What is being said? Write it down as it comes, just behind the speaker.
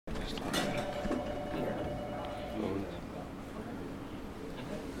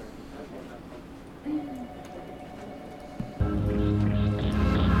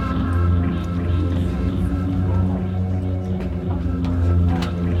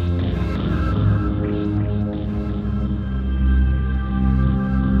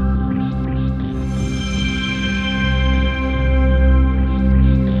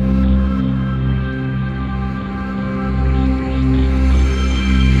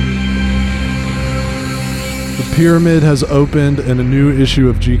Pyramid has opened and a new issue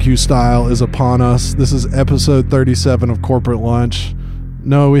of GQ Style is upon us. This is episode 37 of Corporate Lunch.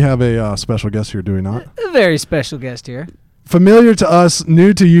 No, we have a special guest here, do we not? A very special guest here. Familiar to us,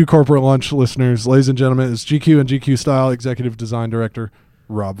 new to you Corporate Lunch listeners, ladies and gentlemen, is GQ and GQ Style Executive Design Director,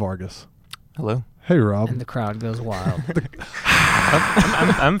 Rob Vargas. Hello. Hey, Rob. And the crowd goes wild.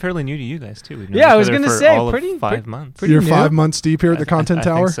 I'm fairly new to you guys, too. We've known Yeah, I each was other going to for say, all of pretty 5 months. pretty You're new. 5 months deep here at the Content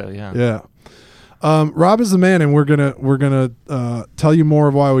Tower? I think so, yeah. Yeah. Rob is the man, and we're gonna tell you more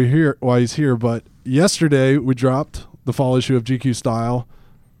of why he's here. But yesterday we dropped the fall issue of GQ Style,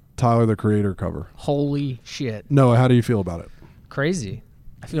 Tyler the Creator cover. Holy shit. Noah, how do you feel about it? Crazy.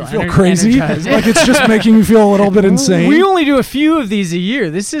 I You feel crazy? energized. Like it's just making you feel a little bit insane? We only do a few of these a year.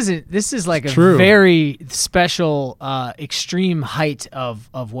 This is like It's a true. very special, extreme height of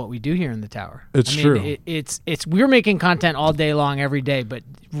what we do here in the tower. It's true. It's we're making content all day long, every day, but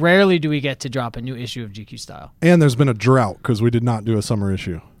rarely do we get to drop a new issue of GQ Style. And there's been a drought because we did not do a summer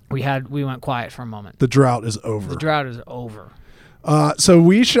issue. We went quiet for a moment. The drought is over. The drought is over. So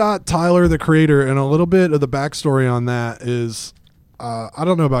we shot Tyler the Creator, and a little bit of the backstory on that is, I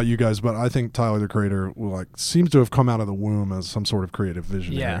don't know about you guys, but I think Tyler the Creator seems to have come out of the womb as some sort of creative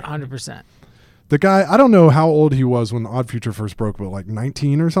visionary. Yeah, 100%. The guy, I don't know how old he was when Odd Future first broke, but like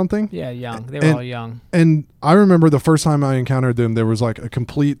 19 or something. Yeah, young. They were all young. And I remember the first time I encountered them, there was like a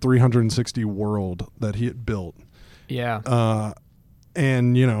complete 360 world that he had built. Yeah.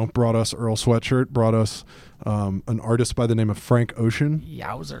 And, brought us Earl Sweatshirt, brought us an artist by the name of Frank Ocean.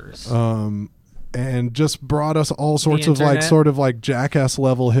 Yowzers. And just brought us all sorts of internet. Jackass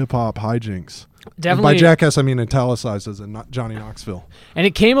level hip hop hijinks. Definitely. By Jackass, I mean italicized as in not Johnny Knoxville. And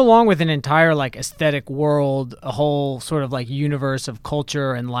it came along with an entire aesthetic world, a whole sort of universe of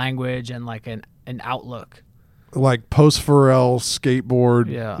culture and language and an outlook. Like post Pharrell,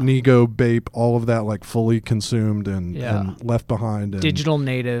 skateboard, Yeah. Nego, Bape, all of that fully consumed and left behind and Digital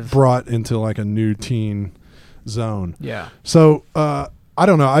native. brought into a new teen zone. Yeah. So I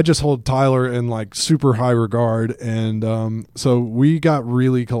don't know. I just hold Tyler in super high regard, and so we got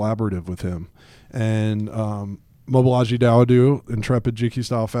really collaborative with him. And Mobolaji Dawadu, intrepid GQ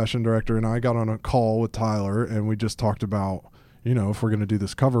Style fashion director, and I got on a call with Tyler, and we just talked about if we're going to do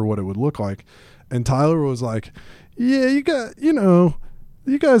this cover, what it would look like. And Tyler was like, "Yeah, you guys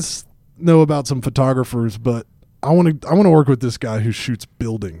know about some photographers, but I want to work with this guy who shoots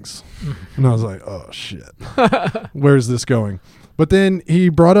buildings." And I was like, "Oh shit, where's this going?" But then he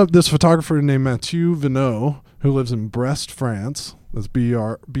brought up this photographer named Mathieu Vinot, who lives in Brest, France. That's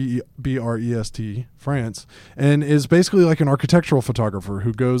B-R-E-S-T, France, and is basically an architectural photographer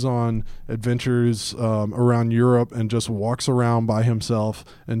who goes on adventures around Europe and just walks around by himself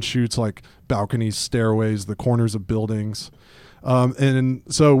and shoots balconies, stairways, the corners of buildings. And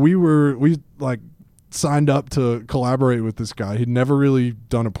so we signed up to collaborate with this guy. He'd never really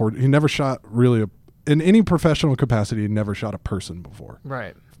done a portrait. He never shot really in any professional capacity. He'd never shot a person before.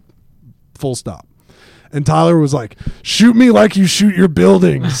 Right. Full stop. And Tyler was like, "Shoot me like you shoot your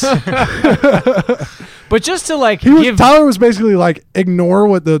buildings." But just to Tyler was basically ignore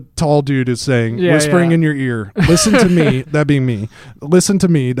what the tall dude is saying, whispering in your ear. Listen to me, that being me. Listen to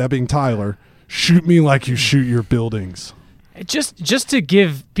me, that being Tyler. Shoot me like you shoot your buildings. Just to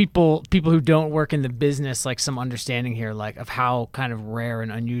give people who don't work in the business some understanding here of how kind of rare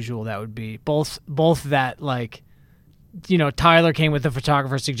and unusual that would be. Both that Tyler came with the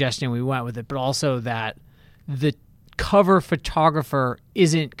photographer suggestion, we went with it, but also that the cover photographer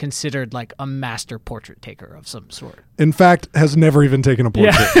isn't considered a master portrait taker of some sort. In fact, has never even taken a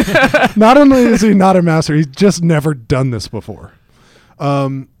portrait. Not only is he not a master, he's just never done this before.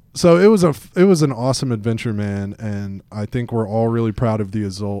 So it was an awesome adventure, man, and I think we're all really proud of the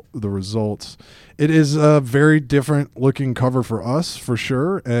results. It is a very different looking cover for us, for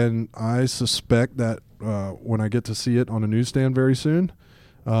sure, and I suspect that when I get to see it on a newsstand very soon,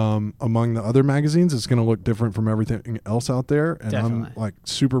 among the other magazines, it's going to look different from everything else out there, and Definitely. I'm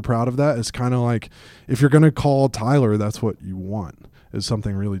super proud of that. It's kind of if you're going to call Tyler, that's what you want, is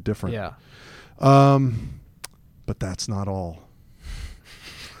something really different. Yeah. But that's not all.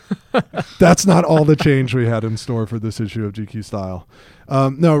 That's not all the change we had in store for this issue of GQ Style.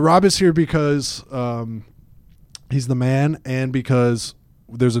 No, Rob is here because he's the man, and because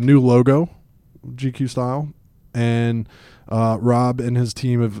there's a new logo, GQ Style, and Rob and his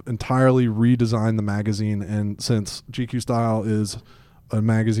team have entirely redesigned the magazine. And since GQ Style is a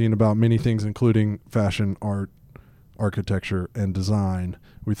magazine about many things, including fashion, art, architecture, and design,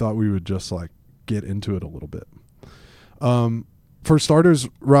 we thought we would just get into it a little bit. For starters,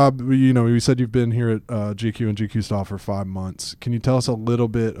 Rob, we said you've been here at GQ and GQ Style for 5 months. Can you tell us a little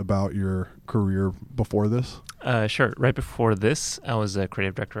bit about your career before this? Sure. Right before this, I was a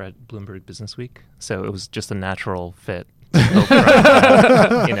creative director at Bloomberg Business Week, so it was just a natural fit.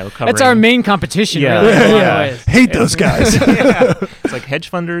 Covering. That's our main competition. Yeah. Really, in a lot of Yeah. ways. Hate those guys. Yeah. It's like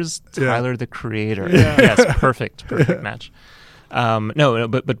hedge funders, Yeah. Tyler the Creator. Yeah. Yes, perfect match. No,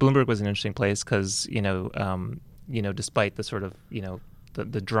 but Bloomberg was an interesting place because despite the sort of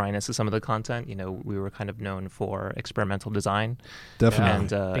the dryness of some of the content, we were kind of known for experimental design.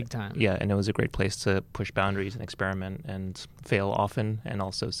 Definitely. And Big time. Yeah, and it was a great place to push boundaries and experiment and fail often and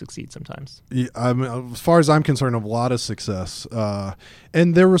also succeed sometimes. Yeah, as far as I'm concerned, a lot of success.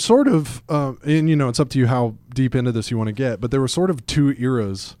 And there were sort of, it's up to you how deep into this you want to get, but there were sort of two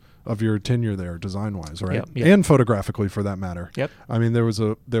eras of your tenure there, design-wise, right? Yep. And photographically, for that matter. Yep. I mean, there was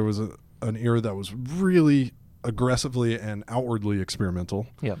an era that was really aggressively and outwardly experimental.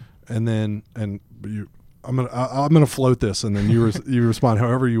 Yep. And then I'm gonna float this, and then you you respond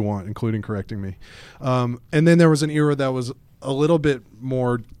however you want, including correcting me. And then there was an era that was a little bit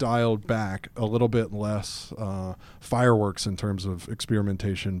more dialed back, a little bit less fireworks in terms of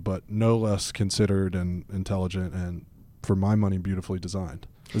experimentation, but no less considered and intelligent, and for my money, beautifully designed.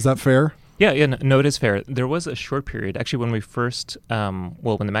 Is that fair? Yeah, no, it is fair. There was a short period, actually, when we first, when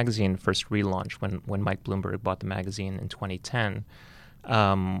the magazine first relaunched, when Mike Bloomberg bought the magazine in 2010,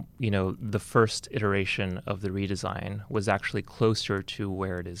 the first iteration of the redesign was actually closer to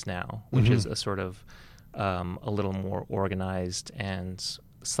where it is now, which is a sort of a little more organized and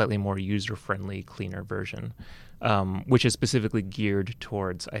slightly more user-friendly, cleaner version, which is specifically geared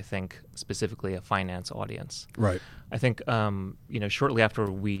towards, I think, specifically a finance audience. Right. I think, shortly after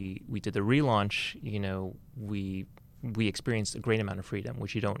we did the relaunch, we experienced a great amount of freedom,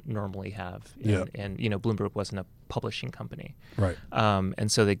 which you don't normally have. And Bloomberg wasn't a publishing company. Right.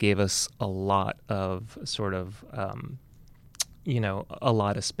 And so they gave us a lot of sort of, a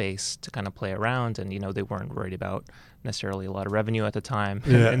lot of space to kind of play around, and they weren't worried about necessarily a lot of revenue at the time.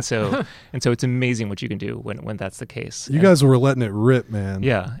 Yeah. and so it's amazing what you can do when that's the case. You guys were letting it rip, man.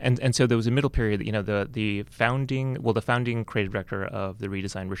 Yeah, and so there was a middle period. The founding creative director of the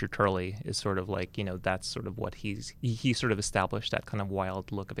redesign, Richard Turley, is sort of like that's sort of what he sort of established that kind of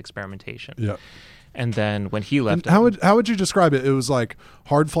wild look of experimentation. Yeah. And then when he left, And how would you describe it? It was like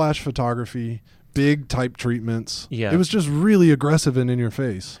hard flash photography, big type treatments. Yeah. It was just really aggressive and in your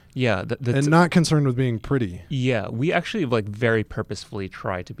face. Yeah, and not concerned with being pretty. Yeah, we actually very purposefully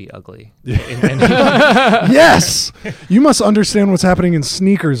try to be ugly. Yes, you must understand what's happening in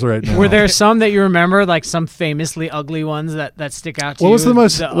sneakers right now. Were there some that you remember, like some famously ugly ones that stick out to you? What was the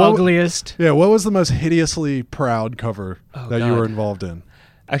most ugliest? Yeah, what was the most hideously proud cover that you were involved in?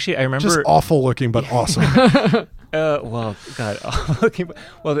 Actually, I remember just awful looking, but awesome. Well, God,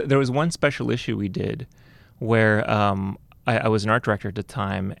 well, there was one special issue we did where I was an art director at the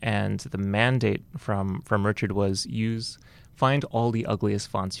time, and the mandate from Richard was find all the ugliest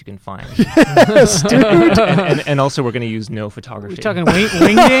fonts you can find. Yes, dude. and also we're going to use no photography. We're talking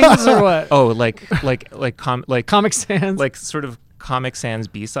wingdings or what? Oh, like Comic Sans, like sort of Comic Sans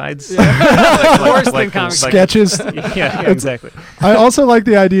B-sides. Yeah. Worse than Comic Sans. Sketches. Yeah, exactly. I also like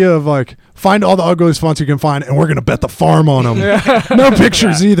the idea of like find all the ugliest fonts you can find, and we're gonna bet the farm on them. Yeah. No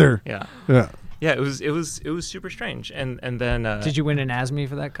pictures either. Yeah. Yeah. Yeah, it was super strange, and then did you win an ASME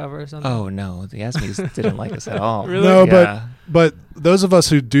for that cover or something? Oh no, the ASMEs didn't like us at all. Really? No, Yeah. but those of us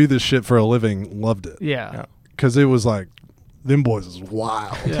who do this shit for a living loved it. Yeah. Because it was like them boys is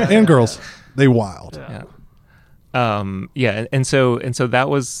wild, Yeah. and girls, they wild. Yeah. Yeah, and so that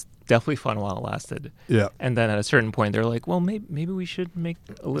was definitely fun while it lasted. Yeah. And then at a certain point, they're like, well, maybe we should make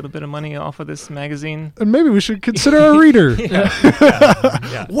a little bit of money off of this magazine. And maybe we should consider a reader.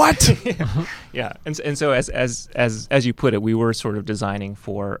 Yeah. What? Yeah. And so as you put it, we were sort of designing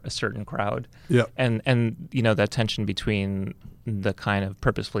for a certain crowd. Yeah. And that tension between the kind of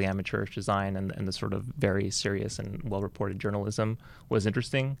purposefully amateurish design and the sort of very serious and well-reported journalism was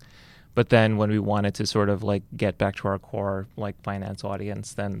interesting. But then when we wanted to sort of like get back to our core like finance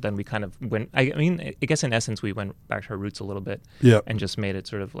audience, then we kind of went. I guess in essence we went back to our roots a little bit. Yeah. And just made it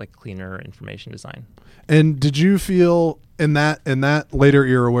sort of like cleaner information design. And did you feel in that later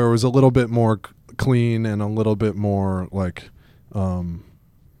era where it was a little bit more clean and a little bit more like,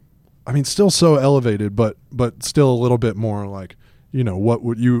 still so elevated, but still a little bit more like,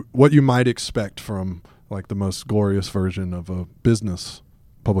 what you might expect from like the most glorious version of a business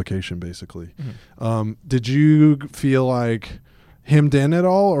publication, basically. Mm-hmm. Did you feel like hemmed in at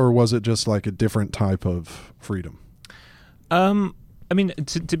all, or was it just like a different type of freedom? To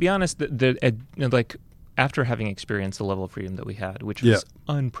be honest, like after having experienced the level of freedom that we had, which was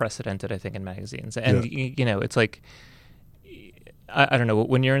unprecedented, I think, in magazines, and it's like, I don't know,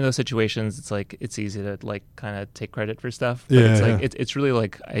 when you're in those situations, it's like it's easy to like kind of take credit for stuff. But Yeah, it's like yeah. it's really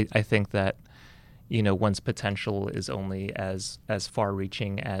like I think that, you know, one's potential is only as far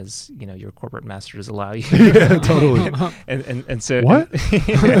reaching as, you know, your corporate masters allow you. Yeah, totally. and so What?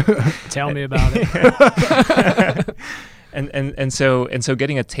 Tell me about it. and so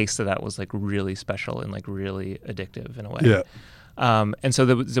getting a taste of that was like really special and like really addictive in a way. Yeah. And so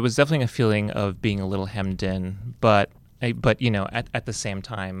there was definitely a feeling of being a little hemmed in, but you know, at the same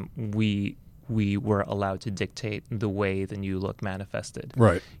time, we were allowed to dictate the way the new look manifested.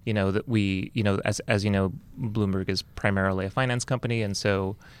 Right. You know, that we, you know, as you know, Bloomberg is primarily a finance company, and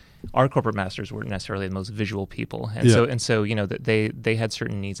so our corporate masters weren't necessarily the most visual people, and Yeah. so you know that they had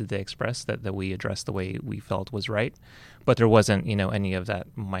certain needs that they expressed that we addressed the way we felt was right, but there wasn't, you know, any of that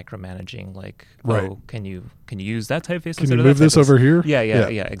micromanaging, like, Right. oh, can you use that typeface? Can you instead of move that this typeface? over here? Yeah,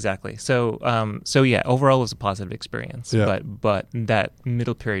 exactly. So yeah, overall it was a positive experience, Yeah. but that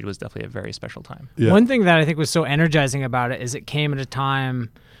middle period was definitely a very special time. Yeah. One thing that I think was so energizing about it is it came at a time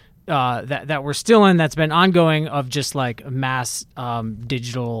that we're still in, that's been ongoing, of just like mass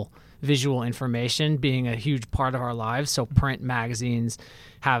digital visual information being a huge part of our lives. So print magazines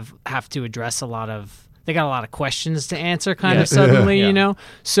have to address they got a lot of questions to answer kind Yeah. of suddenly, Yeah. you know?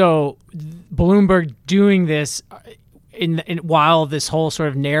 So Bloomberg doing this in while this whole sort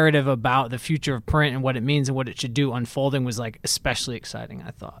of narrative about the future of print and what it means and what it should do unfolding was like especially exciting, I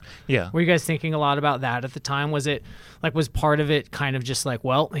thought. Yeah. Were you guys thinking a lot about that at the time? Was part of it kind of just like,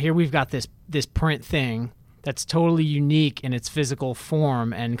 well, here we've got this print thing that's totally unique in its physical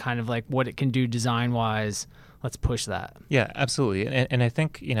form and kind of like what it can do design-wise. Let's push that. Yeah, absolutely. And I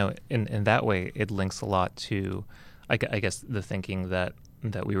think, you know, in that way, it links a lot to, I guess, the thinking that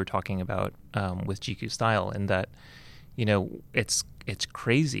we were talking about with GQ Style, in that, you know, it's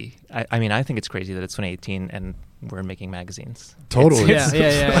crazy. I mean, I think it's crazy that it's 2018 and we're making magazines. Totally. Yeah.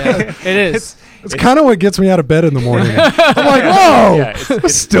 It is. It's kind of what gets me out of bed in the morning. I'm like, whoa, Yeah, I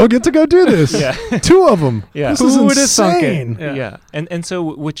still get to go do this. Yeah. 2 of them. Yeah. This Who is would have thunk it? insane. Yeah. And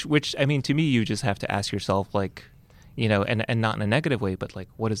so which I mean, to me, you just have to ask yourself, like, you know, and not in a negative way, but like,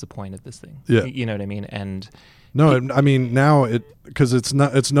 what is the point of this thing? Yeah. You know what I mean? And No, I mean now because it's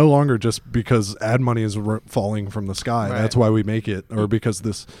no longer just because ad money is falling from the sky. Right. That's why we make it, or because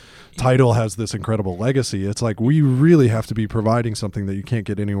this title has this incredible legacy. It's like we really have to be providing something that you can't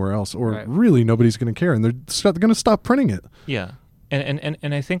get anywhere else, or Right. really nobody's going to care, and they're going to stop printing it. yeah,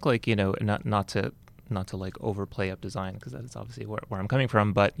 and I think, like, you know, not to like overplay up design, because that is obviously where I'm coming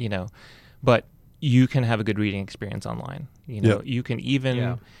from, but you know, but you can have a good reading experience online. You know, Yeah. you can even.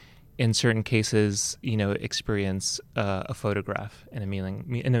 Yeah. In certain cases, you know, experience a photograph in a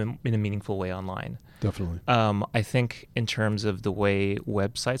meaningful way online. Definitely. I think in terms of the way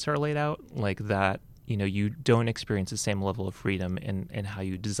websites are laid out, like that, you know, you don't experience the same level of freedom in how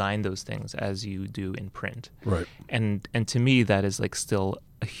you design those things as you do in print. Right. And to me, that is like still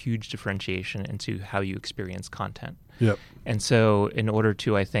a huge differentiation into how you experience content. Yep. And so in order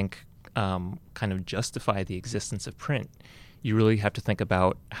to, I think, kind of justify the existence of print, you really have to think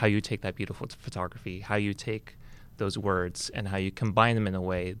about how you take that beautiful photography, how you take those words, and how you combine them in a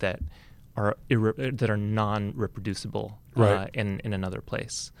way that are non-reproducible Right. in another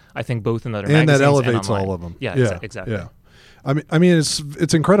place. I think both in other And that magazines elevates and online. all of them. Yeah, exactly. Yeah. I mean,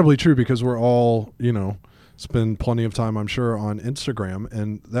 it's incredibly true, because we're all, you know, spend plenty of time, I'm sure, on Instagram,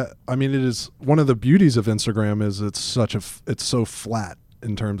 and that, I mean, it is one of the beauties of Instagram is it's so flat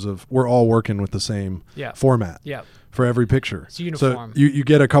in terms of we're all working with the same Yeah. format. Yeah. For every picture. It's uniform. So you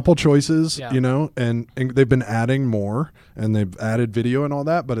get a couple choices, Yeah. you know, and they've been adding more, and they've added video and all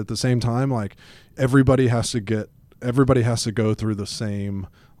that, but at the same time, like, everybody has to go through the same,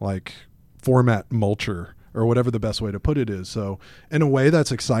 like, format mulcher, or whatever the best way to put it is. So in a way,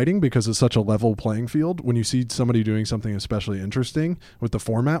 that's exciting, because it's such a level playing field when you see somebody doing something especially interesting with the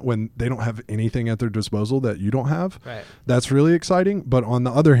format when they don't have anything at their disposal that you don't have. Right. That's really exciting. But on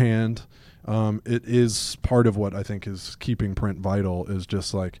the other hand, it is part of what I think is keeping print vital, is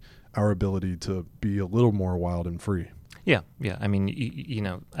just like our ability to be a little more wild and free. Yeah. I mean, you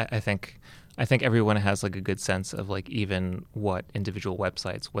know, I think everyone has like a good sense of like even what individual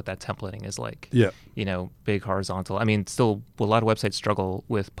websites, what that templating is like. Yeah, You know, big horizontal. I mean, still a lot of websites struggle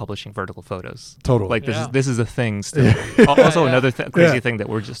with publishing vertical photos. totally. Like Yeah. this is a thing still. Also, another crazy Yeah. thing that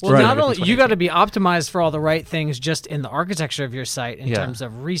we're just Well, Right. not only you got to be optimized for all the right things just in the architecture of your site in Yeah. terms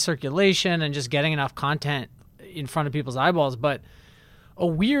of recirculation and just getting enough content in front of people's eyeballs, but a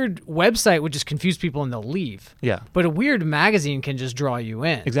weird website would just confuse people and they'll leave. Yeah. But a weird magazine can just draw you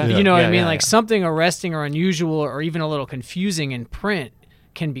in. Exactly. You know what Yeah, I mean? yeah, Like yeah. something arresting or unusual or even a little confusing in print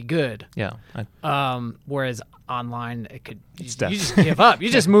can be good. Yeah. Whereas online, it could you death. just give up. You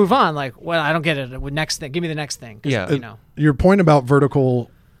just move on. Like, well, I don't get it. Next thing, give me the next thing. 'Cause, Yeah. you know. Your point about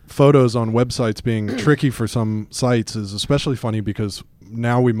vertical photos on websites being tricky for some sites is especially funny because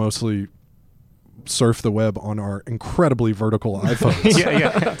now we mostly surf the web on our incredibly vertical iPhones.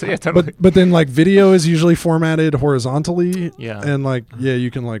 yeah, totally. But then like video is usually formatted horizontally. Yeah. And like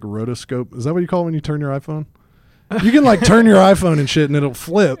you can like rotoscope. Is that what you call it when you turn your iPhone? You can like turn your iPhone and shit and it'll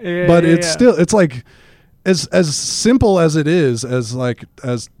flip. But it's still it's like as simple as it is,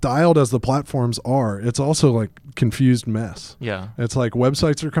 as dialed as the platforms are, it's also like confused mess. Yeah. It's like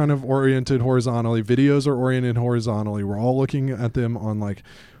websites are kind of oriented horizontally, videos are oriented horizontally. We're all looking at them on like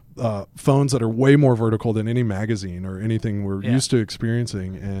phones that are way more vertical than any magazine or anything we're used to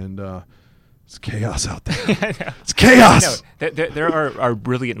experiencing, and it's chaos out there. It's chaos. There are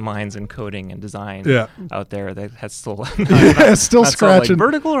brilliant minds in coding and design out there that has still still scratching like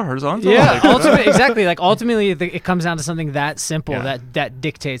vertical or horizontal. Yeah, exactly. Like ultimately, it comes down to something that simple that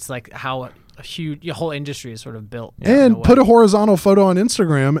dictates like how a huge whole industry is sort of built. And put a horizontal photo on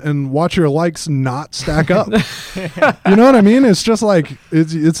Instagram and watch your likes not stack up. You know what I mean? It's just like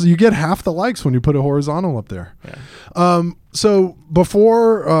it's you get half the likes when you put a horizontal up there. Yeah. So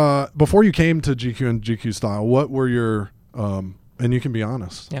before you came to GQ and GQ Style, what were your and you can be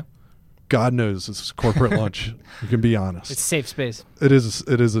honest. Yeah. God knows this is corporate lunch. You can be honest. It's safe space. It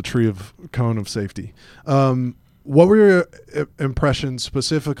is a cone of safety. What were your impressions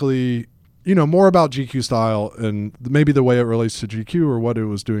specifically? You know, more about GQ Style and maybe the way it relates to GQ or what it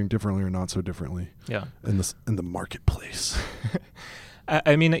was doing differently or not so differently. Yeah. In the marketplace.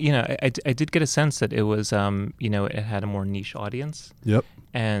 I mean, you know, I did get a sense that it was, you know, it had a more niche audience. Yep.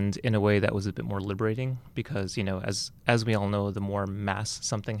 And in a way that was a bit more liberating because, you know, as we all know, the more mass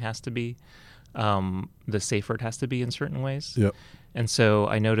something has to be, the safer it has to be in certain ways. Yep. And so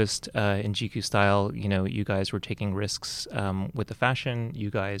I noticed in GQ Style, you know, you guys were taking risks with the fashion. You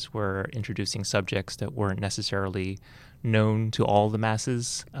guys were introducing subjects that weren't necessarily known to all the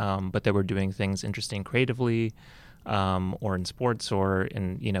masses, but they were doing things interesting creatively, or in sports, or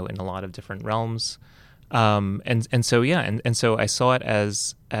in a lot of different realms. And so I saw it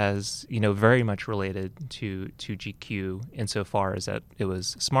as you know, very much related to GQ insofar as that it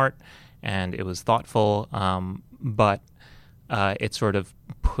was smart and it was thoughtful, but it sort of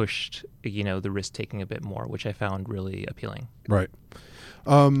pushed, you know, the risk taking a bit more, which I found really appealing. Right.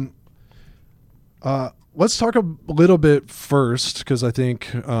 Let's talk a little bit first, because I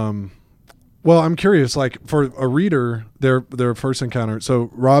think, I'm curious, like for a reader, their first encounter.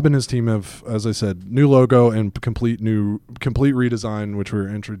 So Rob and his team have, as I said, new logo and complete redesign, which we're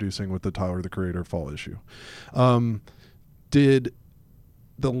introducing with the Tyler the Creator fall issue. Did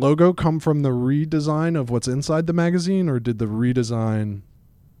the logo come from the redesign of what's inside the magazine, or did the redesign,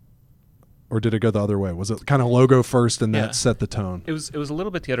 or did it go the other way? Was it kind of logo first and that set the tone? It was a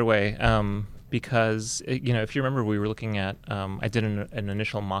little bit the other way, because you know, if you remember, we were looking at I did an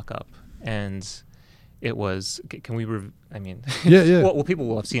initial mock-up, and it was can we I mean yeah well, people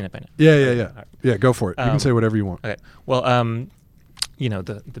will have seen it by now. Yeah, go for it. You can say whatever you want. Okay, well, you know,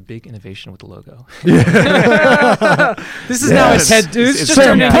 the big innovation with the logo. This is now a TED.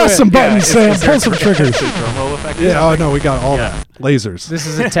 Sam, press some buttons, Sam. Pull some triggers. Drum roll effect. Yeah. Oh no, we got all that. Lasers. This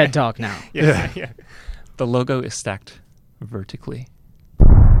is a TED Talk now. Yeah. The logo is stacked vertically.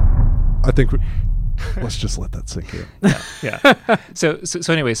 I think let's just let that sink in. Yeah. So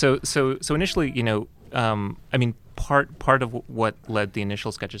anyway, so initially, you know, I mean, part of what led the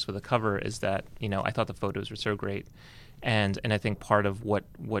initial sketches for the cover is that, you know, I thought the photos were so great. And I think part of what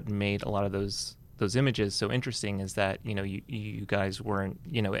made a lot of those images so interesting is that, you know, you guys weren't,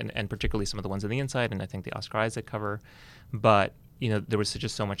 you know, and particularly some of the ones on the inside, and I think the Oscar Isaac cover, but, you know, there was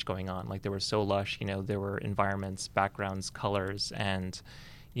just so much going on. Like, they were so lush, you know, there were environments, backgrounds, colors, and,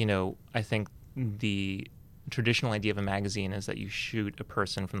 you know, I think the traditional idea of a magazine is that you shoot a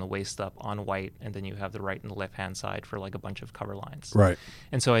person from the waist up on white, and then you have the right and the left hand side for like a bunch of cover lines. Right.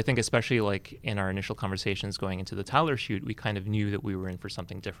 And so I think especially like in our initial conversations going into the Tyler shoot, we kind of knew that we were in for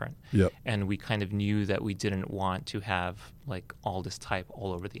something different. Yep. And we kind of knew that we didn't want to have like all this type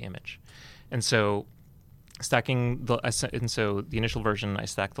all over the image. And so the initial version, I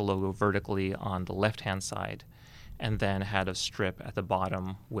stacked the logo vertically on the left hand side, and then had a strip at the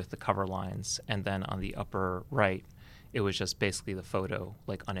bottom with the cover lines, and then on the upper right, it was just basically the photo,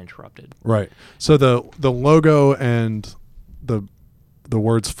 like, uninterrupted. Right. So the logo and the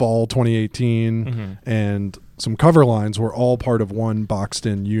words Fall 2018 and some cover lines were all part of one boxed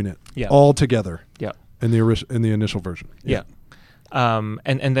in unit. Yeah. All together. Yeah. In the initial version. Yeah.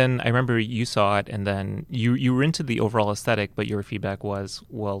 And then I remember you saw it, and then you were into the overall aesthetic, but your feedback was,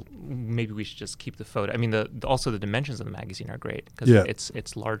 well, maybe we should just keep the photo. I mean, also the dimensions of the magazine are great because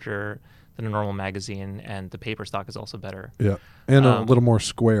it's larger than a normal magazine, and the paper stock is also better. Yeah, and a little more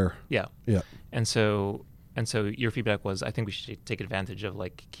square. Yeah. Yeah. And so your feedback was, I think we should take advantage of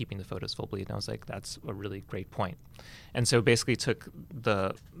like keeping the photos full bleed. And I was like, that's a really great point. And so basically took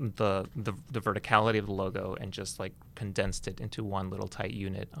the verticality of the logo and just like condensed it into one little tight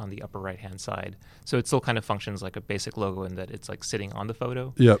unit on the upper right hand side. So it still kind of functions like a basic logo in that it's like sitting on the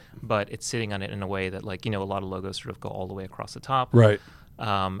photo. Yep. But it's sitting on it in a way that, like, you know, a lot of logos sort of go all the way across the top. Right.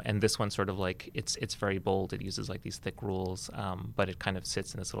 And this one sort of like it's very bold. It uses like these thick rules, but it kind of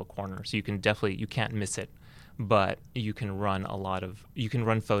sits in this little corner. So you can't miss it, but you can run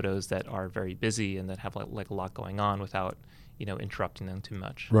photos that are very busy and that have like a lot going on without, you know, interrupting them too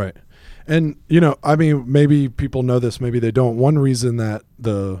much. Right. And, you know, I mean, maybe people know this, maybe they don't. One reason that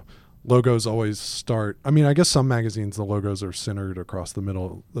the logos always start, I mean, I guess some magazines, the logos are centered across the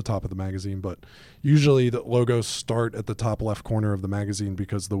middle, the top of the magazine, but usually the logos start at the top left corner of the magazine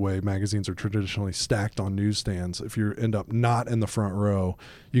because the way magazines are traditionally stacked on newsstands, if you end up not in the front row,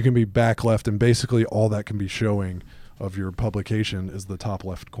 you can be back left, and basically all that can be showing of your publication is the top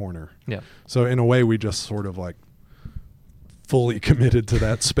left corner. Yeah. So in a way, we just sort of like fully committed to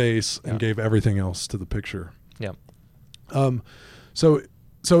that space and gave everything else to the picture. Yeah.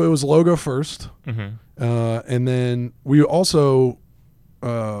 So it was logo first, and then we also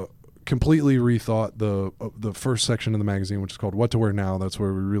completely rethought the first section of the magazine, which is called What to Wear Now. That's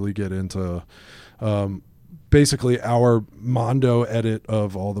where we really get into basically our Mondo edit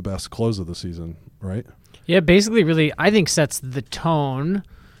of all the best clothes of the season, right? Yeah, basically really, I think, sets the tone.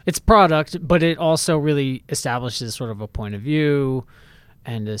 It's product, but it also really establishes sort of a point of view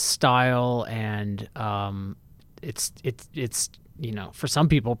and a style, and it's you know, for some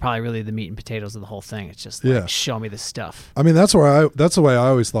people, probably really the meat and potatoes of the whole thing. It's just like, show me this stuff. I mean, that's the way I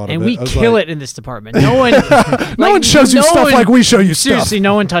always thought and of it. And we kill it in this department. No one, no one shows you stuff like we show you stuff. Seriously,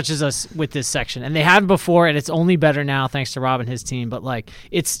 no one touches us with this section, and they have before, and it's only better now thanks to Rob and his team. But like,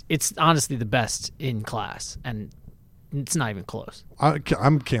 it's honestly the best in class, and it's not even close. I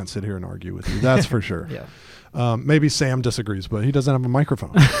can't sit here and argue with you. That's for sure. Yeah. Maybe Sam disagrees, but he doesn't have a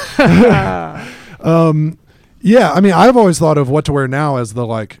microphone. Yeah, I mean, I've always thought of What to Wear Now as the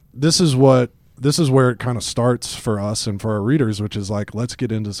like, this is where it kind of starts for us and for our readers, which is like, let's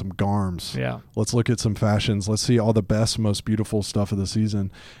get into some garms. Yeah. Let's look at some fashions. Let's see all the best, most beautiful stuff of the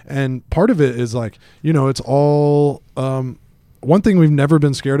season. And part of it is like, you know, it's all, one thing we've never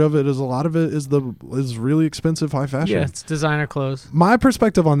been scared of it is a lot of it is really expensive high fashion. Yeah, it's designer clothes. My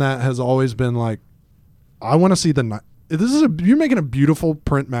perspective on that has always been like, I want to see you're making a beautiful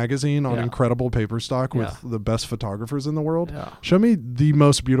print magazine on incredible paper stock with the best photographers in the world. Yeah. Show me the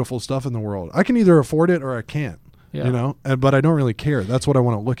most beautiful stuff in the world. I can either afford it or I can't. Yeah. You know, but I don't really care. That's what I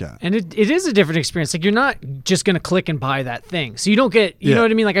want to look at. And it is a different experience. Like, you're not just going to click and buy that thing. So you don't get, you know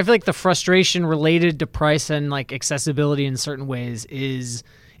what I mean? Like, I feel like the frustration related to price and like accessibility in certain ways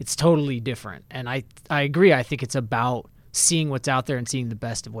it's totally different. And I agree. I think it's about seeing what's out there and seeing the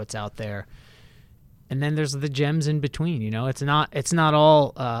best of what's out there. And then there's the gems in between, you know. It's not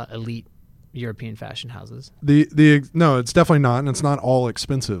all elite European fashion houses. No, it's definitely not, and it's not all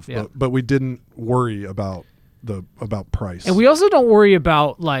expensive. Yeah. But we didn't worry about price. And we also don't worry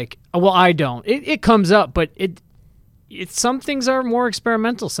about like, well, I don't. It comes up, but some things are more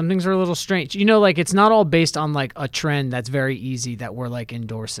experimental. Some things are a little strange. You know, like, it's not all based on like a trend that's very easy that we're like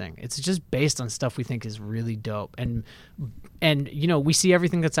endorsing. It's just based on stuff we think is really dope. And you know, we see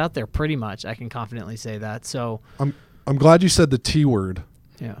everything that's out there pretty much. I can confidently say that. So I'm glad you said the T word.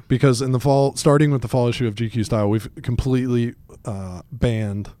 Yeah. Because in the fall, starting with the fall issue of GQ Style, we've completely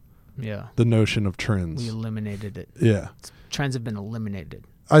banned the notion of trends. We eliminated it. Yeah. Trends have been eliminated.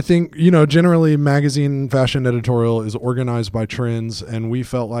 I think, you know, generally magazine fashion editorial is organized by trends, and we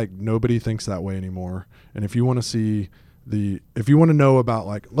felt like nobody thinks that way anymore. And if you want to know about,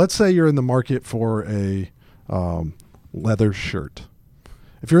 like, let's say you're in the market for a leather shirt.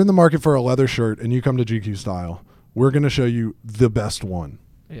 If you're in the market for a leather shirt and you come to GQ Style, we're going to show you the best one.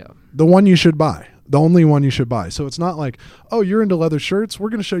 Yeah. The one you should buy. The only one you should buy. So it's not like, oh, you're into leather shirts, we're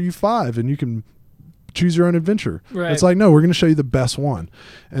going to show you 5 and you can choose your own adventure. Right. It's like, no, we're going to show you the best one.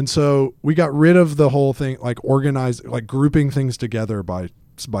 And so we got rid of the whole thing, like organized, like grouping things together by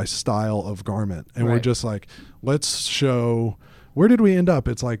style of garment. And we're just like, let's show, where did we end up?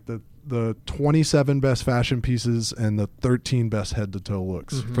 It's like the 27 best fashion pieces and the 13 best head to toe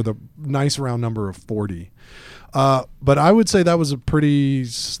looks for the nice round number of 40. But I would say I was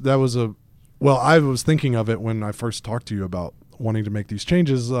thinking of it when I first talked to you about wanting to make these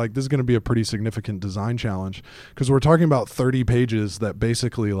changes, like this is going to be a pretty significant design challenge because we're talking about 30 pages that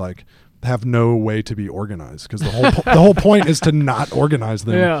basically like have no way to be organized because the whole point is to not organize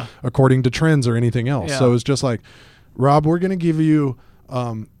them according to trends or anything else. Yeah. So it's just like, Rob, we're going to give you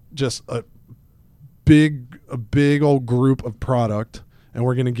just a big old group of product, and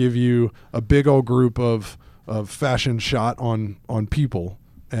we're going to give you a big old group of fashion shot on people,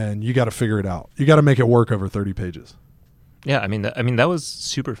 and you got to figure it out. You got to make it work over 30 pages. Yeah, I mean, that was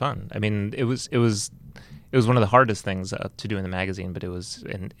super fun. I mean, it was one of the hardest things to do in the magazine, but it was,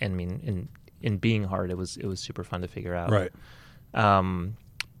 in being hard, it was super fun to figure out. Right.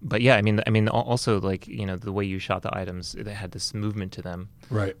 But yeah, I mean, also like, you know, the way you shot the items, they had this movement to them,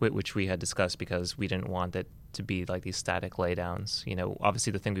 Right. Which we had discussed because we didn't want it to be like these static laydowns. You know,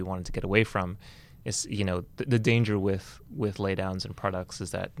 obviously the thing we wanted to get away from is, you know, the danger with laydowns and products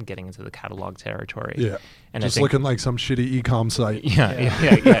is that getting into the catalog territory. Yeah. And just I think, looking like some shitty e-com site. Yeah,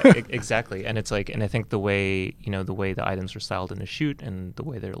 exactly. And it's like, and I think the way the items are styled in the shoot and the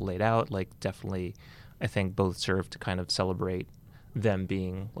way they're laid out, like definitely, I think both serve to kind of celebrate them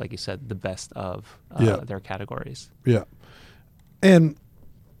being, like you said, the best of their categories. Yeah. And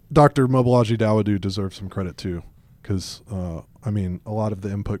Dr. Mobilaji Dawoodu deserves some credit too, because I mean, a lot of the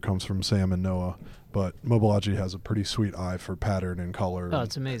input comes from Sam and Noah, but Mobilaji has a pretty sweet eye for pattern and color. Oh,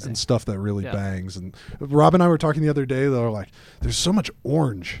 it's amazing. And stuff that really bangs. And Rob and I were talking the other day, they were like, there's so much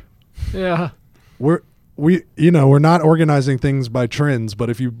orange. Yeah. We're not organizing things by trends,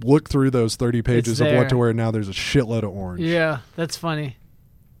 but if you look through those 30 pages of what to wear now, there's a shitload of orange. Yeah, that's funny.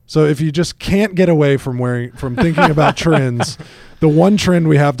 So if you just can't get away from thinking about trends, the one trend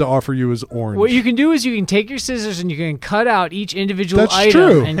we have to offer you is orange. What you can do is you can take your scissors and you can cut out each individual That's item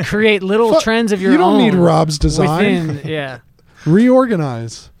true. and create little trends of your own. You don't need Rob's design.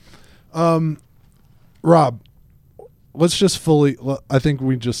 Reorganize. Rob, let's just I think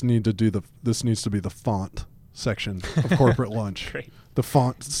we just need to do this needs to be the font section of Corporate Lunch. Great. The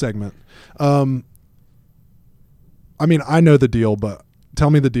font segment. I mean, I know the deal, but tell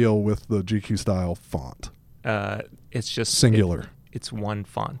me the deal with the GQ style font. It's just singular. It's one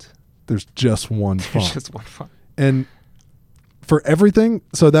font. There's just one There's font. just one font. And for everything,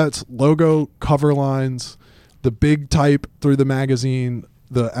 so that's logo, cover lines, the big type through the magazine,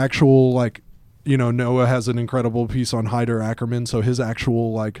 the actual, like, you know, Noah has an incredible piece on Hyder Ackerman, so his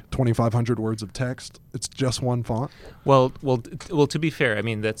actual, like, 2,500 words of text, it's just one font. Well. To be fair, I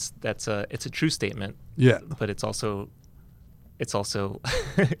mean it's a true statement. Yeah. But it's also it's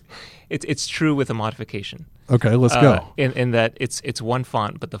true with a modification. Okay, let's go. In that it's one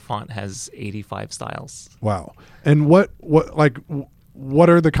font, but the font has 85 styles. Wow. And what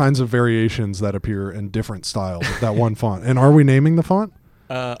are the kinds of variations that appear in different styles of that one font? And are we naming the font?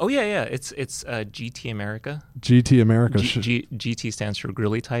 It's GT America. GT America. GT stands for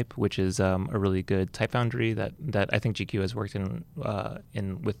Grilly Type, which is a really good type foundry that I think GQ has worked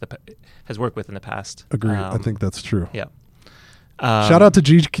worked with in the past. Agree. I think that's true. Yeah. Shout out to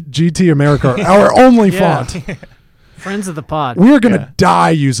GT America, our only font. Friends of the pod. We are going to die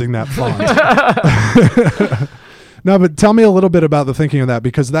using that font. No, but tell me a little bit about the thinking of that,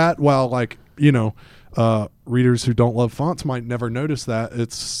 because that, while, like, you know, readers who don't love fonts might never notice that,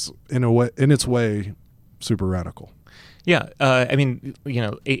 it's in its way super radical. Yeah, I mean, you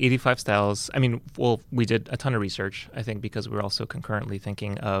know, 85 styles. I mean, well, we did a ton of research, I think, because we were also concurrently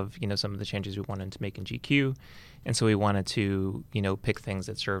thinking of, you know, some of the changes we wanted to make in GQ. And so we wanted to, you know, pick things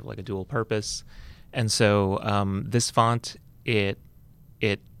that serve like a dual purpose. And so this font, it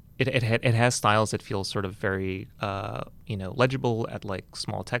has styles that feel sort of very, you know, legible at like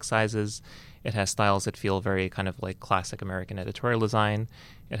small text sizes. It has styles that feel very kind of like classic American editorial design.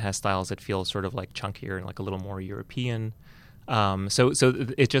 It has styles that feel sort of like chunkier and like a little more European. So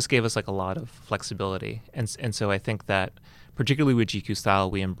it just gave us like a lot of flexibility. And so I think that particularly with GQ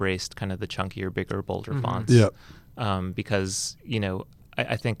style, we embraced kind of the chunkier, bigger, bolder fonts. Yeah. Because, you know,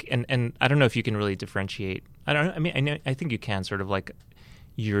 I think, and I don't know if you can really differentiate. I think you can sort of like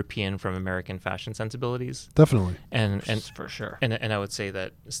European from American fashion sensibilities. Definitely. And for sure. And I would say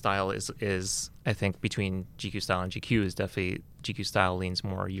that style is I think between GQ style and GQ is definitely GQ style leans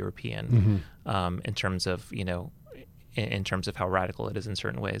more European in terms of, you know, in terms of how radical it is in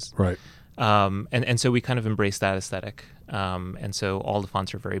certain ways. Right. And so we kind of embrace that aesthetic. And so all the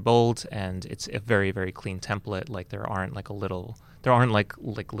fonts are very bold, and it's a very, very clean template. Like there aren't little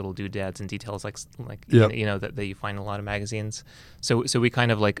doodads and details like you know that you find in a lot of magazines. So we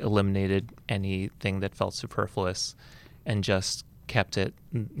kind of like eliminated anything that felt superfluous and just kept it,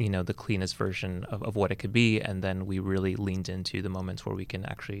 you know, the cleanest version of what it could be. And then we really leaned into the moments where we can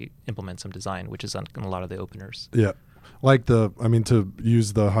actually implement some design, which is on a lot of the openers. Yeah. like to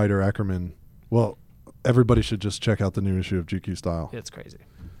use the Heider Ackerman. Well, everybody should just check out the new issue of GQ Style. It's crazy.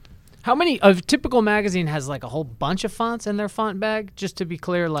 How many of typical magazine has like a whole bunch of fonts in their font bag? Just to be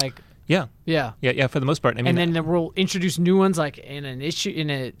clear, like Yeah. For the most part. I mean, and then we'll introduce new ones like in an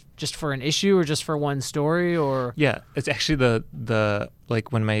issue, just for an issue or just for one story, or yeah, it's actually the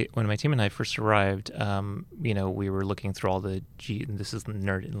like when my team and I first arrived, we were looking through all the and this is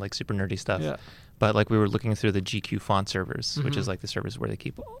nerd, like super nerdy stuff. Yeah. But like we were looking through the GQ font servers, which is like the servers where they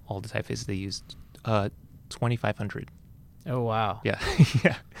keep all the typefaces they used. 2,500. Oh wow. Yeah.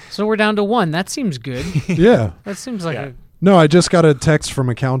 Yeah. So we're down to one. That seems good. Yeah. That seems like a No, I just got a text from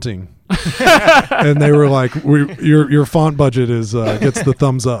accounting, and they were like, "Your font budget is gets the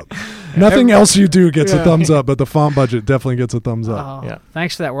thumbs up. Nothing else you do gets a thumbs up, but the font budget definitely gets a thumbs up." Oh, Yeah.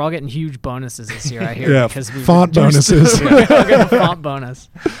 Thanks for that. We're all getting huge bonuses this year, I hear. Yeah, because we font reduced- bonuses. We're all getting a font bonus.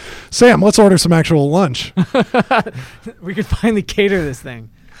 Sam, let's order some actual lunch. We could finally cater this thing.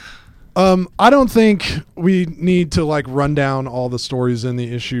 I don't think we need to like run down all the stories in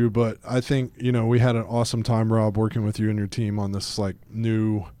the issue, but I think, we had an awesome time, Rob, working with you and your team on this like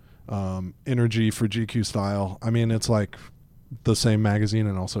new energy for GQ Style. I mean, it's like the same magazine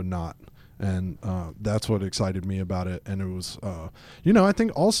and also not. And that's what excited me about it. And it was, I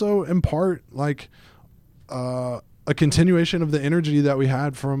think also in part like a continuation of the energy that we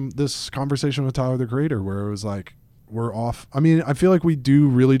had from this conversation with Tyler, the creator, where it was like, we're off. I mean, I feel like we do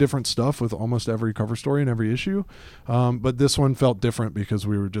really different stuff with almost every cover story and every issue. But this one felt different because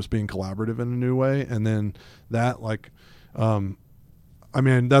we were just being collaborative in a new way. And then that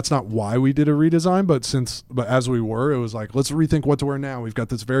that's not why we did a redesign, but as we were, it was like, let's rethink what to wear now. We've got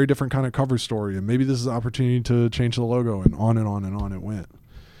this very different kind of cover story, and maybe this is an opportunity to change the logo, and on and on and on it went.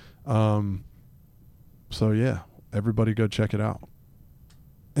 So yeah, everybody go check it out.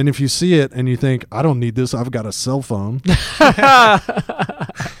 And if you see it and you think, I don't need this, I've got a cell phone,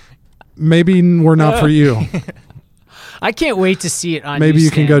 maybe we're not for you. I can't wait to see it on Maybe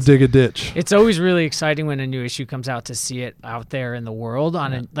you can go newsstands. dig a ditch. It's always really exciting when a new issue comes out to see it out there in the world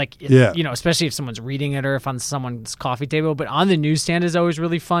especially if someone's reading it or if on someone's coffee table. But on the newsstand is always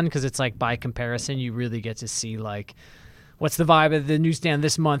really fun because it's like by comparison, you really get to see like what's the vibe of the newsstand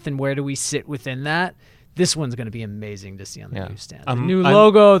this month and where do we sit within that. This one's going to be amazing to see on the newsstand. The new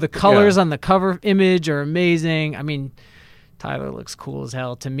logo, the colors on the cover image are amazing. I mean, Tyler looks cool as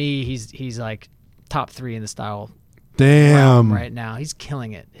hell. To me, he's like top 3 in the style realm right now. He's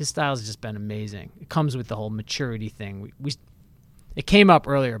killing it. His style's just been amazing. It comes with the whole maturity thing. It came up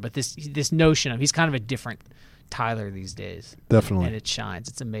earlier, but this notion of he's kind of a different Tyler these days. Definitely. And it shines.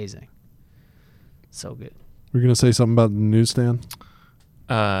 It's amazing. So good. We're going to say something about the newsstand?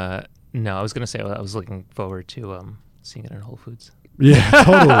 No, I was going to say I was looking forward to seeing it in Whole Foods. Yeah,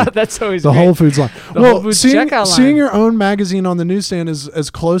 totally. That's always the great. Whole Foods line. Whole Foods checkout line. Seeing your own magazine on the newsstand is as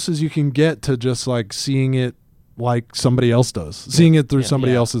close as you can get to just like seeing it like somebody else does, seeing it through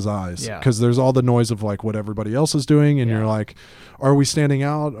somebody else's eyes. Because there's all the noise of like what everybody else is doing, and you're like, are we standing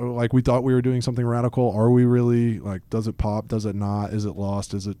out? Or, like we thought we were doing something radical. Are we really? Like, does it pop? Does it not? Is it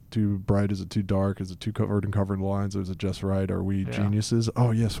lost? Is it too bright? Is it too dark? Is it too covered in covered lines? Or is it just right? Are we geniuses?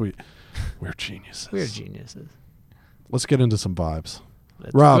 Oh yes, we're geniuses. We're geniuses. Let's get into some vibes.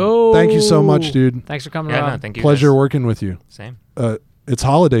 Let's Rob, go. thank you so much, dude. Thanks for coming, Yeah, Rob. no, thank you. Pleasure guys. working with you. Same. It's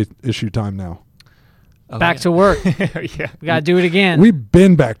holiday issue time now. Oh, Back to work. Yeah. We got to do it again. We've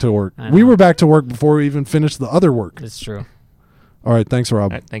been back to work. I We know. were back to work before we even finished the other work. It's true. All right, thanks,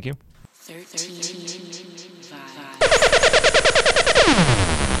 Rob. All right, thank you. 13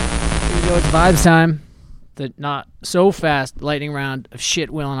 Here we go. It's vibes time. The not so fast lightning round of shit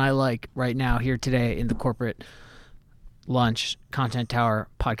Will and I like right now here today in the corporate lunch content tower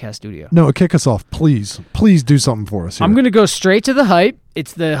podcast studio. No, kick us off, please. Please do something for us here. I'm going to go straight to the hype.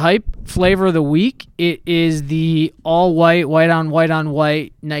 It's the hype flavor of the week. It is the all white, white on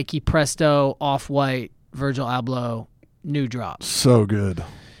white Nike Presto off-white Virgil Abloh new drop. So good.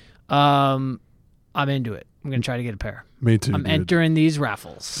 I'm into it. I'm going to try to get a pair. Me too. I'm dude. entering these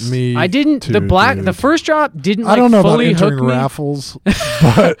raffles. Me I didn't. too, The black. dude. The first drop didn't. I don't know about fully hook entering me. raffles,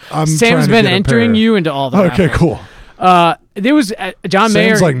 but I'm Sam's trying to been get a entering pair. you into all the. Okay, raffles. cool. There was John Mayer.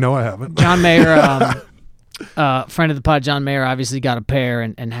 Sam's like, no, I haven't. John Mayer, friend of the pod, John Mayer, obviously got a pair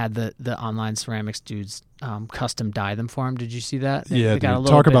and had the online ceramics dudes custom dye them for him. Did you see that? Yeah, They got a dude.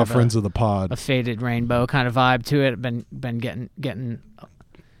 little Talk bit about of friends of the pod. a faded rainbow kind of vibe to it. Been getting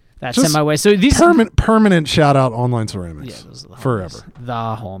that Just semi way. So these permanent shout out Online Ceramics. Yeah, those are the homies. Forever. The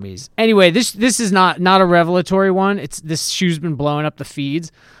homies. Anyway, this is not a revelatory one. This shoe's been blowing up the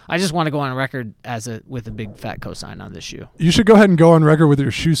feeds. I just want to go on record with a big fat cosign on this shoe. You should go ahead and go on record with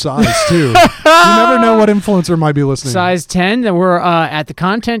your shoe size too. You never know what influencer might be listening. Size 10. Then we're at the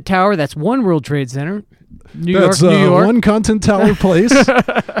Content Tower. That's One World Trade Center, New That's York. One Content Tower place.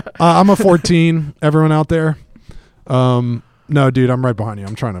 I'm a 14. Everyone out there. No, dude, I'm right behind you.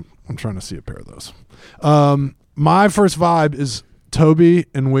 I'm trying to see a pair of those. My first vibe is Toby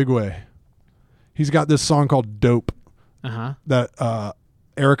and Wigway. He's got this song called Dope that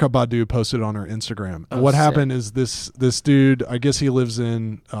Erykah Badu posted on her Instagram. Oh, what sick. happened is this dude, I guess he lives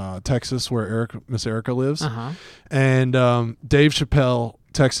in Texas where Miss Erykah lives. And Dave Chappelle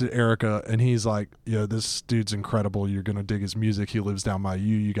texted Erykah and he's like, yo, this dude's incredible. You're going to dig his music. He lives down by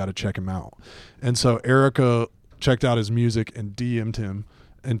you. You got to check him out. And so Erykah checked out his music and DM'd him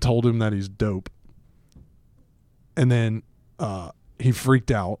and told him that he's dope. And then he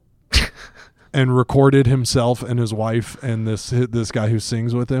freaked out and recorded himself and his wife and this guy who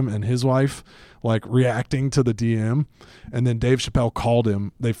sings with him and his wife like reacting to the DM. And then Dave Chappelle called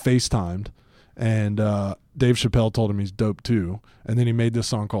him. They FaceTimed and Dave Chappelle told him he's dope too. And then he made this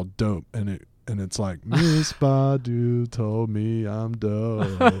song called Dope and it's like Miss Badu told me I'm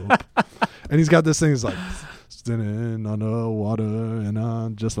dope. And he's got this thing that's like standing on the water and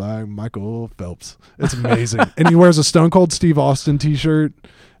I'm just like Michael Phelps. It's amazing. And he wears a Stone Cold Steve Austin t-shirt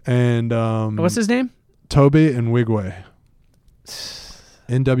and What's his name? Toby and Wigway.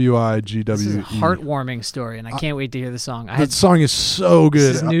 NWIGWE. This is a heartwarming story, and I can't wait to hear the song. The song is so good.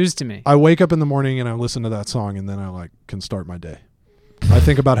 This is news to me. I wake up in the morning and I listen to that song and then I can start my day. I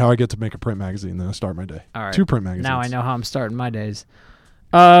think about how I get to make a print magazine, then I start my day. All right. 2 print magazines. Now I know how I'm starting my days.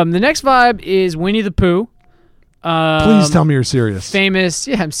 The next vibe is Winnie the Pooh. Please tell me you're serious. Famous.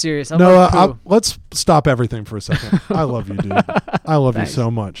 Yeah, I'm serious. Let's stop everything for a second. I love you, dude. I love you so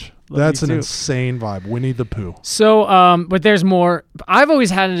much. Love That's you an too. insane vibe. Winnie the Pooh. So, but there's more. I've always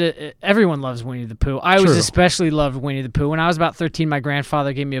had it. Everyone loves Winnie the Pooh. I always True. especially loved Winnie the Pooh. When I was about 13, my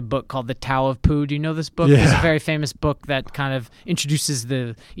grandfather gave me a book called The Tao of Pooh. Do you know this book? Yeah. It's a very famous book that kind of introduces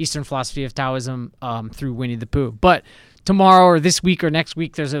the Eastern philosophy of Taoism through Winnie the Pooh. But tomorrow or this week or next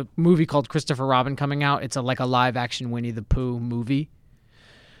week, there's a movie called Christopher Robin coming out. It's like a live action Winnie the Pooh movie.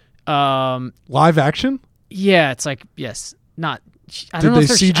 Live action? Yeah, it's like, yes, not. I Did don't know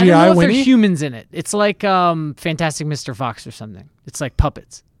they if they're, CGI I don't know if Winnie? they're humans in it. It's like Fantastic Mr. Fox or something. It's like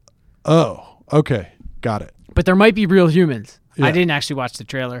puppets. Oh, okay. Got it. But there might be real humans. Yeah. I didn't actually watch the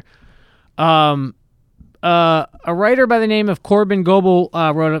trailer. A writer by the name of Corbin Goebel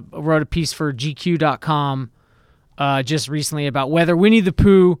wrote a piece for GQ.com just recently about whether or not Winnie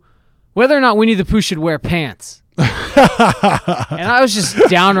the Pooh should wear pants. And I was just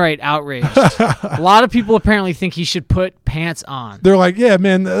downright outraged. A lot of people apparently think he should put pants on. They're like, yeah,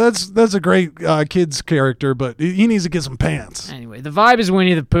 man, that's a great kid's character, but he needs to get some pants. Anyway, the vibe is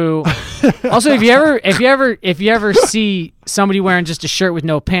Winnie the Pooh. Also, if you ever see somebody wearing just a shirt with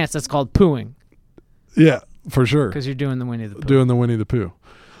no pants, that's called pooing. Yeah, for sure. Because you're doing the Winnie the Pooh. Doing the Winnie the Pooh.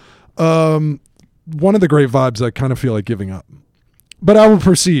 One of the great vibes, I kind of feel like giving up. But I will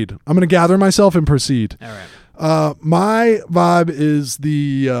proceed. I'm going to gather myself and proceed. All right. My vibe is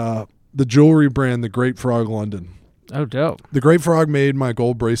the jewelry brand, the Great Frog London. Oh, dope. The Great Frog made my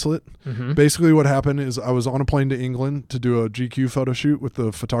gold bracelet. Mm-hmm. Basically what happened is I was on a plane to England to do a GQ photo shoot with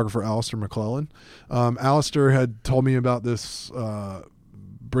the photographer Alistair McClellan. Alistair had told me about this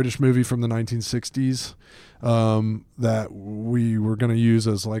British movie from the 1960s that we were going to use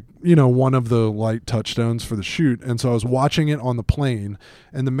as one of the light touchstones for the shoot. And so I was watching it on the plane,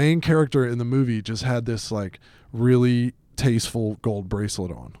 and the main character in the movie just had this really tasteful gold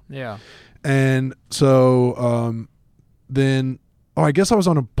bracelet on. Yeah. And so then I guess I was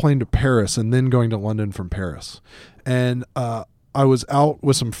on a plane to Paris and then going to London from Paris. And I was out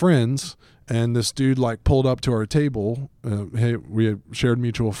with some friends, and this dude pulled up to our table. Hey, we had shared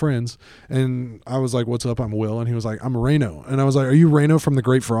mutual friends. And I was like, what's up? I'm Will. And he was like, I'm Reno. And I was like, are you Reno from the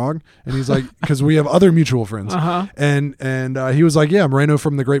Great Frog? And he's like, because we have other mutual friends. Uh-huh. And he was like, yeah, I'm Reno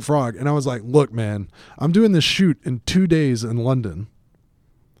from the Great Frog. And I was like, look, man, I'm doing this shoot in 2 days in London.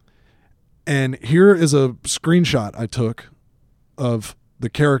 And here is a screenshot I took of the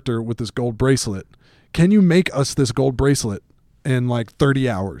character with this gold bracelet. Can you make us this gold bracelet in 30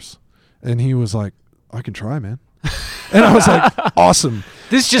 hours? And he was like, I can try, man. And I was like, awesome.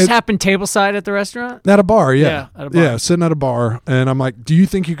 This just happened tableside at the restaurant? At a bar, yeah. At a bar. Yeah, sitting at a bar. And I'm like, do you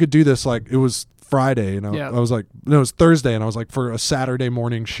think you could do this? It was Friday. And I was like, no, it was Thursday. And I was like, for a Saturday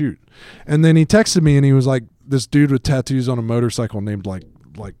morning shoot. And then he texted me and he was like, this dude with tattoos on a motorcycle named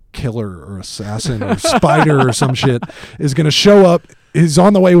like killer or assassin or spider or some shit is going to show up. He's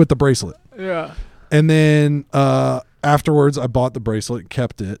on the way with the bracelet. Yeah. And then afterwards, I bought the bracelet,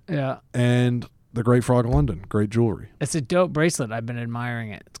 kept it, Yeah. and the Great Frog of London, great jewelry. It's a dope bracelet. I've been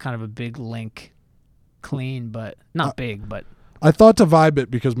admiring it. It's kind of a big link, clean, but not big, but I thought to vibe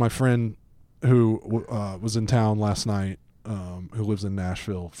it because my friend who was in town last night, who lives in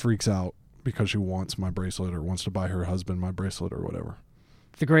Nashville, freaks out because she wants my bracelet or wants to buy her husband my bracelet or whatever.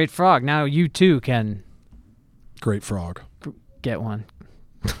 the Great Frog. Now you too can Great Frog. get one.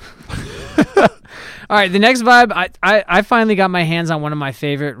 All right, the next vibe, I finally got my hands on one of my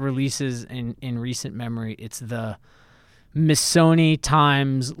favorite releases in recent memory. It's the Missoni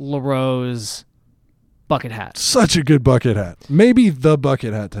times LaRose bucket hat. Such a good bucket hat. Maybe the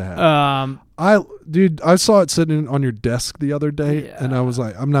bucket hat to have. I saw it sitting on your desk the other day, and I was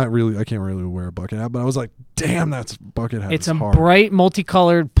like, I can't really wear a bucket hat, but I was like, damn, that's bucket hat. It's a hard. bright,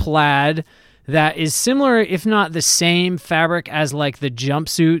 multicolored plaid that is similar, if not the same fabric as like the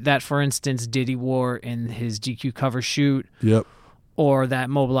jumpsuit that, for instance, Diddy wore in his GQ cover shoot. Yep. Or that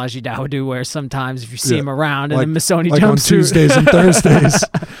Mobilaji Dawodu wears sometimes if you see him around in the Missoni like jumpsuit. on Tuesdays and Thursdays.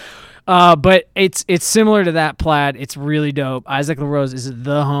 But it's similar to that plaid. It's really dope. Isaac LaRose is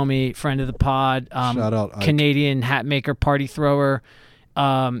the homie, friend of the pod. Shout out Ike. Canadian hat maker, party thrower.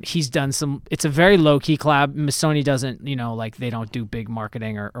 He's done some. It's a very low key collab. Missoni doesn't, like they don't do big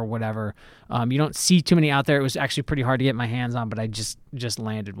marketing or whatever. You don't see too many out there. It was actually pretty hard to get my hands on, but I just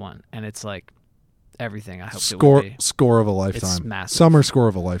landed one, and it's like everything I hoped it would be. Score of a lifetime. It's massive. Summer score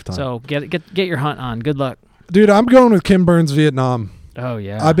of a lifetime. So get your hunt on. Good luck, dude. I'm going with Kim Burns Vietnam. Oh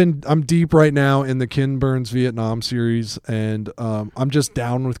yeah. I'm deep right now in the Kim Burns Vietnam series, and I'm just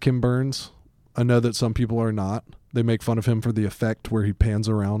down with Kim Burns. I know that some people are not. They make fun of him for the effect where he pans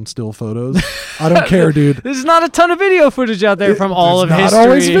around still photos. I don't care, dude. There's not a ton of video footage out there from all of There's history. not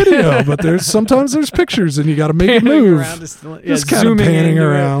always video, but sometimes there's pictures, and you got to make it move. Just kind of panning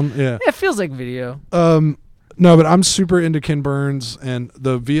around. Yeah, it feels like video. No, but I'm super into Kim Burns and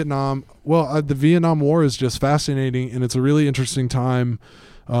the Vietnam. Well, the Vietnam War is just fascinating, and it's a really interesting time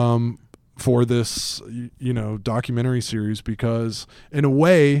for this, documentary series, because in a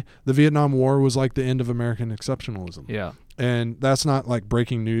way, the Vietnam War was like the end of American exceptionalism. Yeah. And that's not like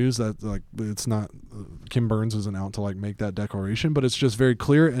breaking news. That like it's not. Kim Burns isn't out to like make that declaration, but it's just very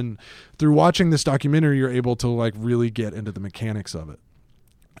clear. And through watching this documentary, you're able to like really get into the mechanics of it.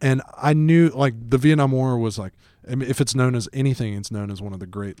 And I knew like the Vietnam War was like, I mean, if it's known as anything, it's known as one of the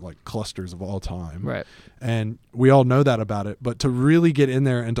great like clusters of all time. Right. And we all know that about it. But to really get in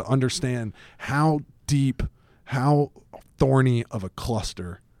there and to understand how deep, how thorny of a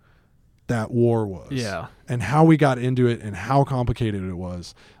cluster that war was. Yeah. And how we got into it and how complicated it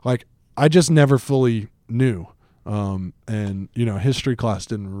was. Like, I just never fully knew. And, history class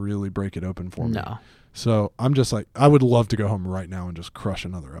didn't really break it open for me. No. So I'm just like, I would love to go home right now and just crush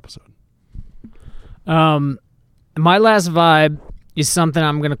another episode. My last vibe is something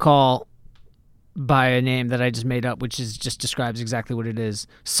I'm going to call by a name that I just made up, which is just describes exactly what it is.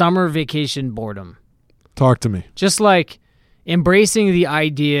 Summer vacation boredom. Talk to me. Just like embracing the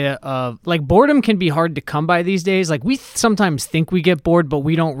idea of like boredom can be hard to come by these days. Like we sometimes think we get bored, but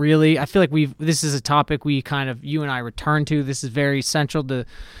we don't really. I feel like this is a topic we kind of, you and I return to. This is very central to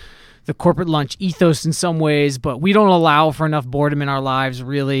the corporate lunch ethos in some ways, but we don't allow for enough boredom in our lives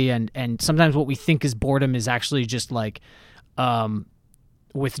really. And sometimes what we think is boredom is actually just like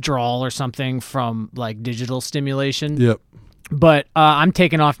withdrawal or something from like digital stimulation. Yep. But I'm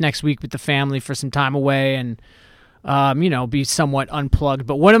taking off next week with the family for some time away and, be somewhat unplugged.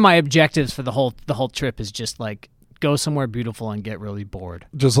 But one of my objectives for the whole trip is just like go somewhere beautiful and get really bored.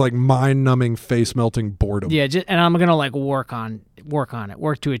 Just like mind-numbing, face-melting boredom. Yeah, and I'm gonna like work on it,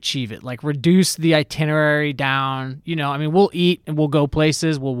 work to achieve it. Like reduce the itinerary down. We'll eat and we'll go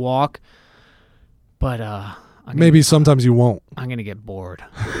places, we'll walk, but maybe sometimes you won't. I'm gonna get bored.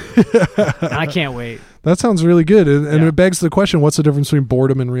 And I can't wait. That sounds really good, and it begs the question: what's the difference between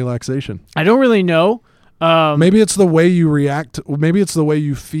boredom and relaxation? I don't really know. Maybe it's the way you react. Maybe it's the way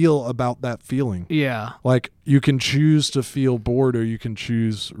you feel about that feeling. Yeah. Like you can choose to feel bored, or you can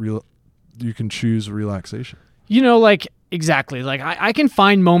choose relaxation. Like exactly. Like I can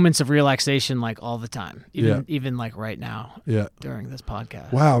find moments of relaxation like all the time, even like right now. Yeah. During this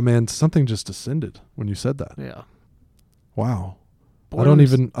podcast. Wow, man, something just descended when you said that. Yeah. Wow.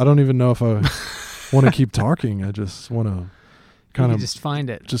 Boredom's, I don't even know if I want to keep talking. I just want to kind of just find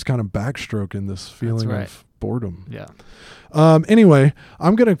it. Just kind of backstroke in this feeling of boredom. Yeah. Anyway,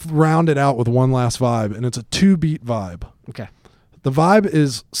 I'm going to round it out with one last vibe, and it's a 2-beat vibe. Okay. The vibe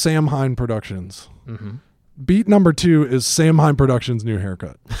is Sam Hine Productions. Mm-hmm. beat number 2 is Sam Hine Productions' new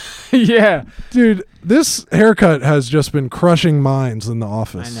haircut. Yeah. Dude, this haircut has just been crushing minds in the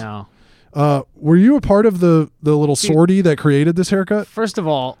office. I know. Were you a part of the little sortie that created this haircut? First of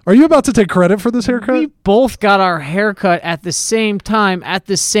all, Are you about to take credit for this haircut? we both got our haircut at the same time at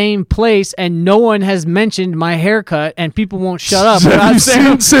the same place, and no one has mentioned my haircut, and people won't shut up Have about you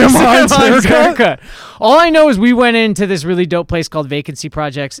seen Sam Hine's haircut? All I know is we went into this really dope place called Vacancy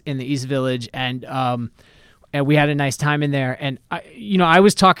Projects in the East Village, and we had a nice time in there. And I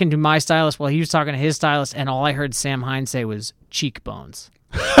was talking to my stylist while he was talking to his stylist, and all I heard Sam Hine say was cheekbones.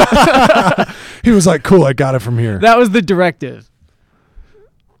 He was like, cool, I got it from here. That was the directive.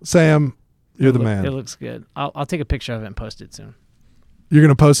 Sam, you're the man. It looks good. I'll take a picture of it and post it soon. You're going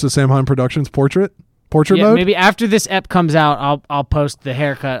to post the Sam Hine Productions portrait mode? Maybe after this ep comes out, I'll post the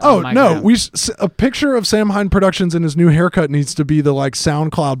haircut. Oh, on my no. gram. A picture of Sam Hine Productions and his new haircut needs to be the like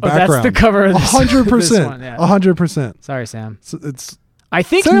SoundCloud background. That's the cover of this 100%. this one, yeah. 100%. Sorry, Sam. So it's I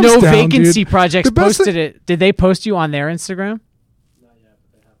think Sam's No down, Vacancy dude. Projects The best posted it. Did they post you on their Instagram? Not yet,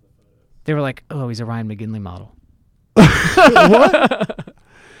 but they have the photo. They were like, oh, he's a Ryan McGinley model. what?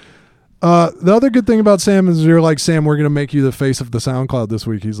 The other good thing about Sam is you're like, Sam, we're going to make you the face of the SoundCloud this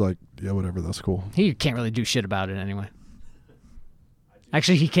week. He's like, yeah, whatever. That's cool. He can't really do shit about it anyway.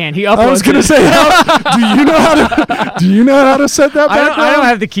 Actually, he can. He uploads. I was going to it. say, do you know how to set that background? I don't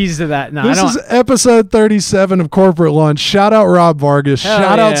have the keys to that. No, This I don't. is episode 37 of Corporate Lunch. Shout out Rob Vargas. Hell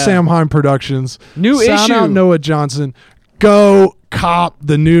Shout out yeah. Sam Hine Productions. New Shout issue. out Noah Johnson. Go cop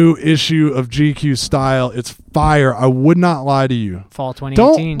the new issue of GQ Style. It's fire. I would not lie to you. Fall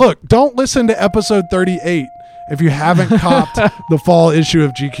 2018. Don't listen to episode 38 if you haven't copped the fall issue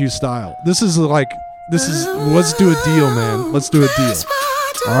of GQ Style. Let's do a deal, man. Let's do a deal.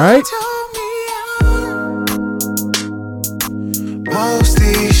 All right? Most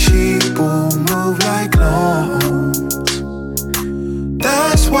these sheep will move like lawns.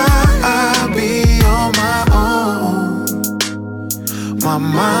 That's why I be on my own. My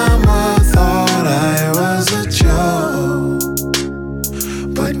mama thought I was a joke,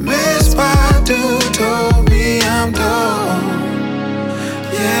 but Miss Badu told me I'm dope.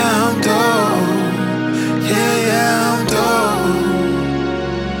 Yeah, I'm dope. Yeah, I'm dope.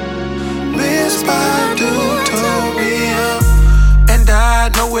 Miss Badu told me and I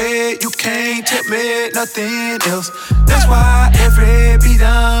know it, you can't tell me nothing else. That's why every beat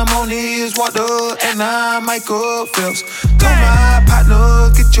I'm on is water and I'm Michael Phelps. Told my partner,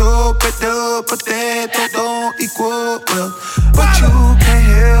 get your bread up, but that don't equal well. But you can't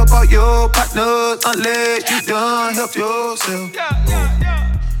help out your partners unless you done help yourself.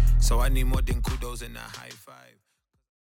 So I need more than kudos and a high five.